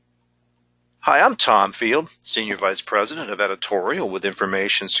Hi, I'm Tom Field, Senior Vice President of Editorial with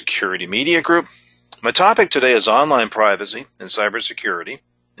Information Security Media Group. My topic today is online privacy and cybersecurity.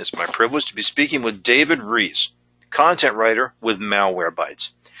 It's my privilege to be speaking with David Rees, content writer with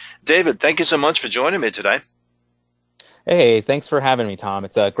Malwarebytes. David, thank you so much for joining me today. Hey, thanks for having me, Tom.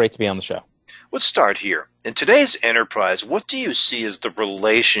 It's great to be on the show. Let's start here. In today's enterprise, what do you see as the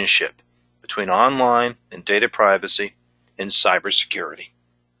relationship between online and data privacy and cybersecurity?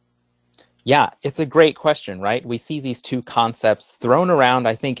 Yeah, it's a great question, right? We see these two concepts thrown around,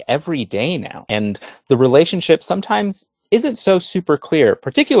 I think, every day now. And the relationship sometimes isn't so super clear,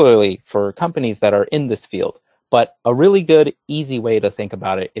 particularly for companies that are in this field. But a really good, easy way to think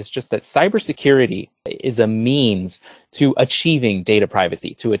about it is just that cybersecurity is a means to achieving data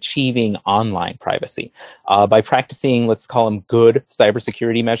privacy, to achieving online privacy. By practicing, let's call them good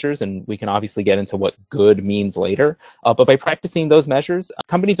cybersecurity measures, and we can obviously get into what good means later. But by practicing those measures,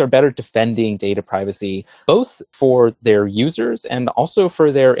 companies are better defending data privacy, both for their users and also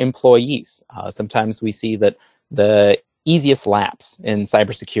for their employees. Sometimes we see that the easiest lapse in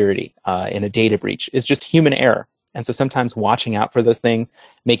cybersecurity, in a data breach, is just human error. And so sometimes watching out for those things,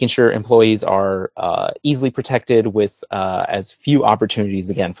 making sure employees are easily protected with as few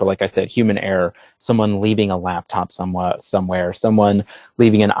opportunities, again, for, like I said, human error, someone leaving a laptop somewhere, someone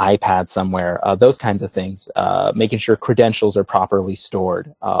leaving an iPad somewhere, those kinds of things, making sure credentials are properly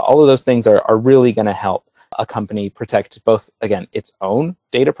stored. All of those things are really going to help a company protect both, again, its own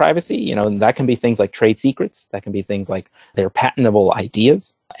data privacy, and that can be things like trade secrets, that can be things like their patentable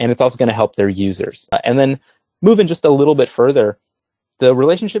ideas, and it's also going to help their users. And then moving just a little bit further, the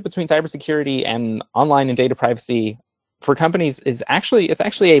relationship between cybersecurity and online and data privacy for companies is actually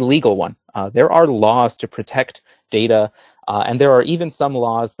a legal one. There are laws to protect data, and there are even some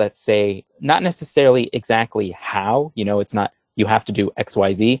laws that say not necessarily exactly how, it's not you have to do X,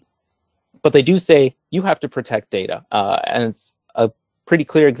 Y, Z, but they do say you have to protect data. And it's a pretty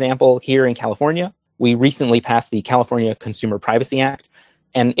clear example here in California. We recently passed the California Consumer Privacy Act,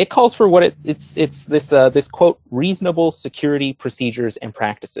 and it calls for what it's this quote, reasonable security procedures and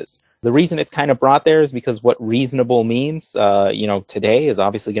practices. The reason it's kind of brought there is because what reasonable means, today is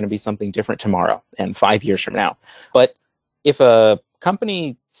obviously going to be something different tomorrow and 5 years from now. But if a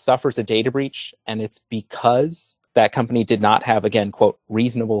company suffers a data breach and it's because that company did not have, again, quote,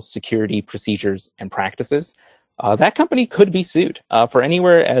 reasonable security procedures and practices, that company could be sued for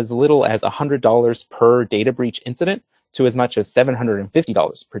anywhere as little as $100 per data breach incident to as much as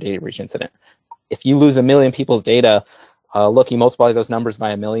 $750 per data breach incident. If you lose 1 million people's data, you multiply those numbers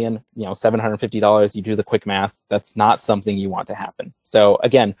by 1 million, $750, you do the quick math, that's not something you want to happen. So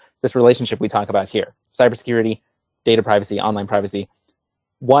again, this relationship we talk about here, cybersecurity, data privacy, online privacy,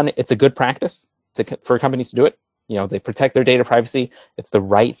 one, it's a good practice for companies to do it. They protect their data privacy. It's the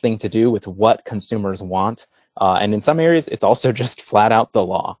right thing to do. It's what consumers want. And in some areas, it's also just flat out the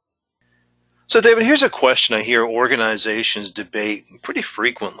law. So, David, here's a question I hear organizations debate pretty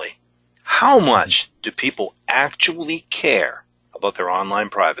frequently. How much do people actually care about their online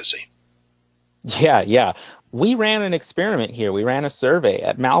privacy? Yeah. We ran an experiment here. We ran a survey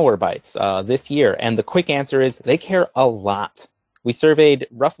at Malwarebytes this year. And the quick answer is they care a lot. We surveyed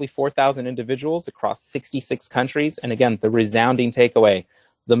roughly 4,000 individuals across 66 countries. And again, the resounding takeaway,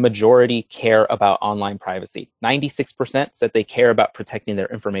 the majority care about online privacy. 96% said they care about protecting their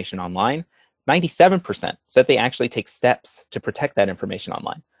information online. 97% said they actually take steps to protect that information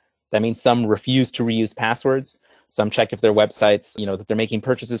online. That means some refuse to reuse passwords. Some check if their websites, that they're making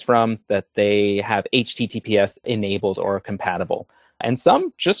purchases from, that they have HTTPS enabled or compatible. And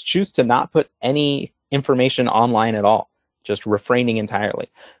some just choose to not put any information online at all, just refraining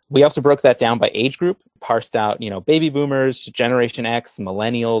entirely. We also broke that down by age group, parsed out, baby boomers, Generation X,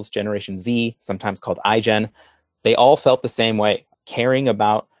 millennials, Generation Z, sometimes called iGen. They all felt the same way, caring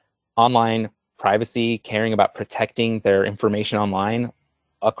about online privacy, caring about protecting their information online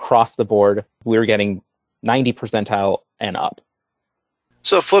across the board. We were getting 90 percentile and up.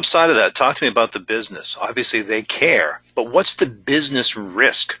 So flip side of that, talk to me about the business. Obviously they care, but what's the business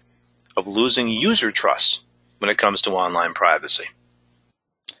risk of losing user trust when it comes to online privacy?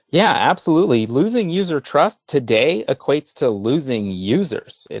 Yeah, absolutely. Losing user trust today equates to losing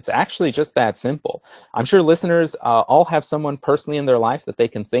users. It's actually just that simple. I'm sure listeners all have someone personally in their life that they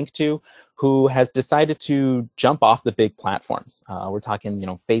can think to who has decided to jump off the big platforms. We're talking,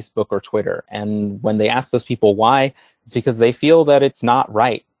 Facebook or Twitter. And when they ask those people why, it's because they feel that it's not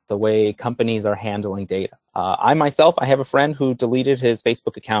right the way companies are handling data. I have a friend who deleted his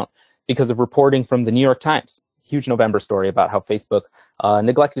Facebook account because of reporting from the New York Times. Huge November story about how Facebook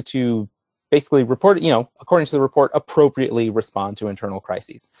neglected to basically report, according to the report, appropriately respond to internal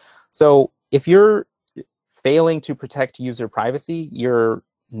crises. So if you're failing to protect user privacy, you're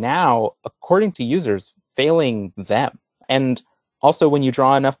now, according to users, failing them. And also, when you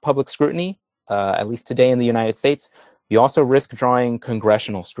draw enough public scrutiny, at least today in the United States, you also risk drawing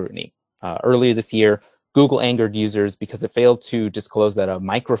congressional scrutiny. Earlier this year, Google angered users because it failed to disclose that a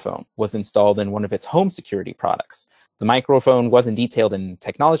microphone was installed in one of its home security products. The microphone wasn't detailed in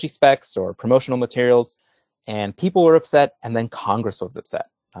technology specs or promotional materials, and people were upset, and then Congress was upset.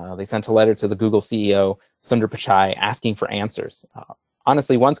 They sent a letter to the Google CEO, Sundar Pichai, asking for answers.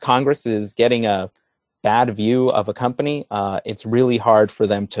 Honestly, once Congress is getting a bad view of a company, it's really hard for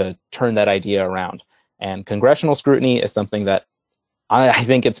them to turn that idea around. And congressional scrutiny is something that I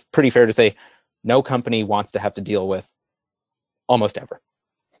think it's pretty fair to say no company wants to have to deal with almost ever.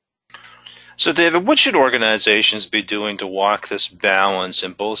 So, David, what should organizations be doing to walk this balance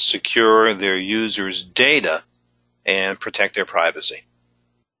and both secure their users' data and protect their privacy?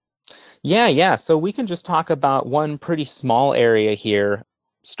 Yeah. So we can just talk about one pretty small area here,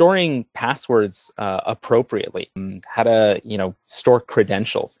 storing passwords appropriately, how to, store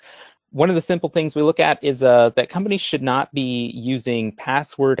credentials. One of the simple things we look at is that companies should not be using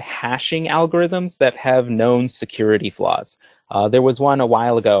password hashing algorithms that have known security flaws. There was one a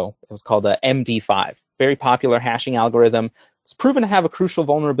while ago. It was called the MD5, very popular hashing algorithm. It's proven to have a crucial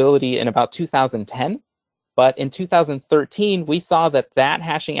vulnerability in about 2010. But in 2013, we saw that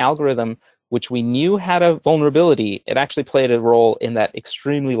hashing algorithm, which we knew had a vulnerability, it actually played a role in that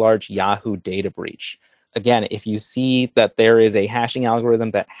extremely large Yahoo data breach. Again, if you see that there is a hashing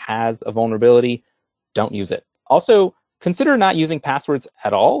algorithm that has a vulnerability, don't use it. Also, consider not using passwords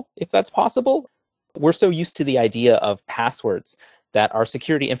at all, if that's possible. We're so used to the idea of passwords that our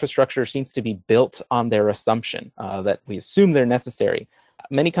security infrastructure seems to be built on their assumption, that we assume they're necessary.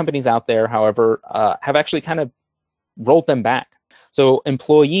 Many companies out there, however, have actually kind of rolled them back. So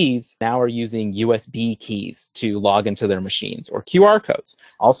employees now are using USB keys to log into their machines or QR codes.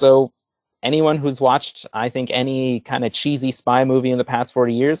 Also, anyone who's watched, I think, any kind of cheesy spy movie in the past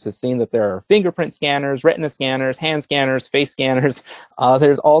 40 years has seen that there are fingerprint scanners, retina scanners, hand scanners, face scanners.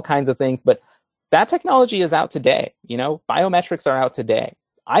 There's all kinds of things. But that technology is out today. Biometrics are out today.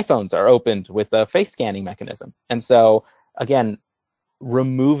 iPhones are opened with a face scanning mechanism. And so, again,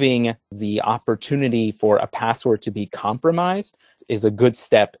 removing the opportunity for a password to be compromised is a good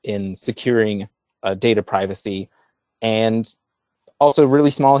step in securing data privacy. And also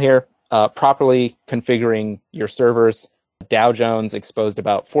really small here, properly configuring your servers. Dow Jones exposed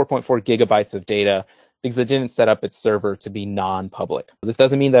about 4.4 gigabytes of data because it didn't set up its server to be non-public. This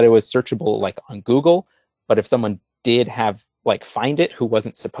doesn't mean that it was searchable like on Google, but if someone did find it who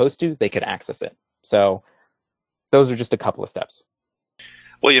wasn't supposed to, they could access it. So those are just a couple of steps.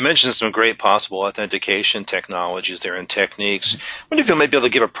 Well, you mentioned some great possible authentication technologies there and techniques. I wonder if you might be able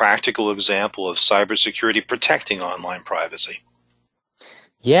to give a practical example of cybersecurity protecting online privacy.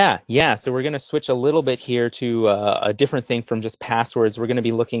 Yeah. So we're going to switch a little bit here to a different thing from just passwords. We're going to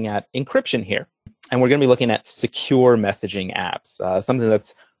be looking at encryption here, and we're going to be looking at secure messaging apps, something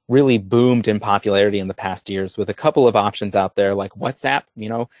that's really boomed in popularity in the past years with a couple of options out there like WhatsApp,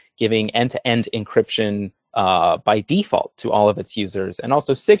 giving end-to-end encryption by default to all of its users, and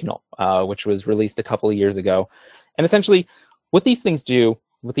also Signal, which was released a couple of years ago. And essentially, what these things do,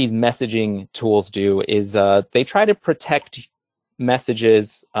 what these messaging tools do, is they try to protect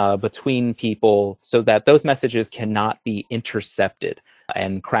messages between people so that those messages cannot be intercepted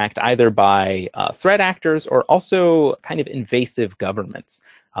and cracked either by threat actors or also kind of invasive governments.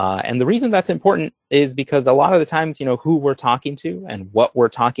 And the reason that's important is because a lot of the times, who we're talking to and what we're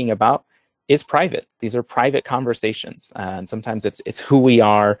talking about is private. These are private conversations. And sometimes it's who we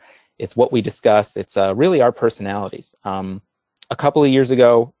are, it's what we discuss, it's really our personalities. A couple of years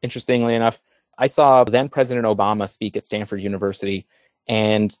ago, interestingly enough, I saw then President Obama speak at Stanford University,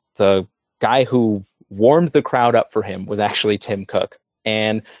 and the guy who warmed the crowd up for him was actually Tim Cook.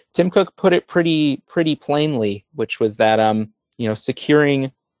 And Tim Cook put it pretty plainly, which was that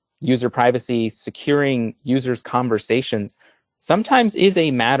securing user privacy, securing users' conversations sometimes is a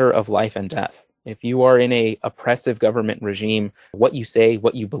matter of life and death. If you are in a oppressive government regime, what you say,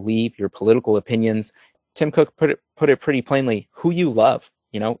 what you believe, your political opinions, Tim Cook put it pretty plainly, who you love,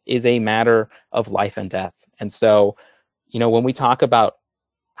 is a matter of life and death. And so, when we talk about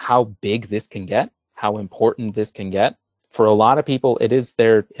how big this can get, how important this can get, for a lot of people, it is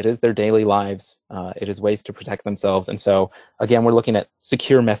their daily lives. It is ways to protect themselves. And so, again, we're looking at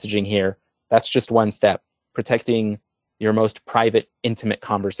secure messaging here. That's just one step, protecting your most private, intimate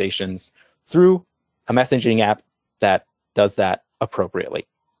conversations through a messaging app that does that appropriately.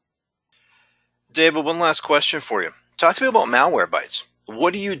 David, one last question for you. Talk to me about Malwarebytes.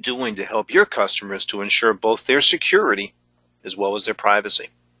 What are you doing to help your customers to ensure both their security as well as their privacy?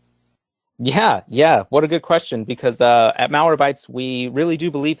 Yeah. What a good question. Because at Malwarebytes, we really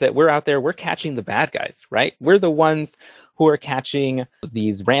do believe that we're out there, we're catching the bad guys, right? We're the ones who are catching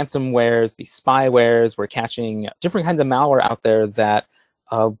these ransomwares, these spywares. We're catching different kinds of malware out there that,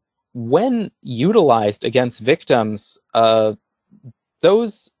 when utilized against victims, the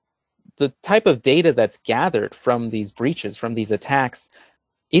type of data that's gathered from these breaches, from these attacks,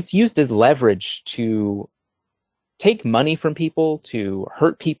 it's used as leverage to take money from people, to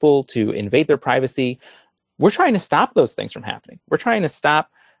hurt people, to invade their privacy. We're trying to stop those things from happening. We're trying to stop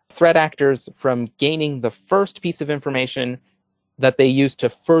threat actors from gaining the first piece of information that they use to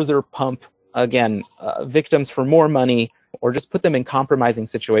further pump, again, victims for more money or just put them in compromising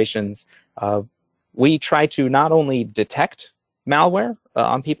situations. We try to not only detect malware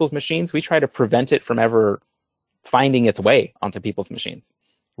on people's machines, we try to prevent it from ever finding its way onto people's machines.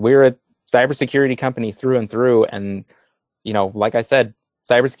 We're a cybersecurity company through and through. And, like I said,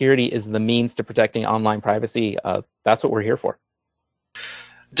 cybersecurity is the means to protecting online privacy. That's what we're here for.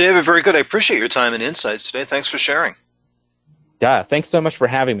 David, very good. I appreciate your time and insights today. Thanks for sharing. Yeah, thanks so much for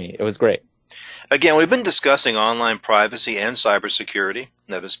having me. It was great. Again, we've been discussing online privacy and cybersecurity.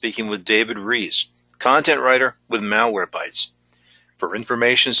 I've been speaking with David Rees, content writer with Malwarebytes. For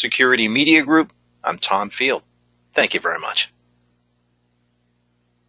Information Security Media Group, I'm Tom Field. Thank you very much.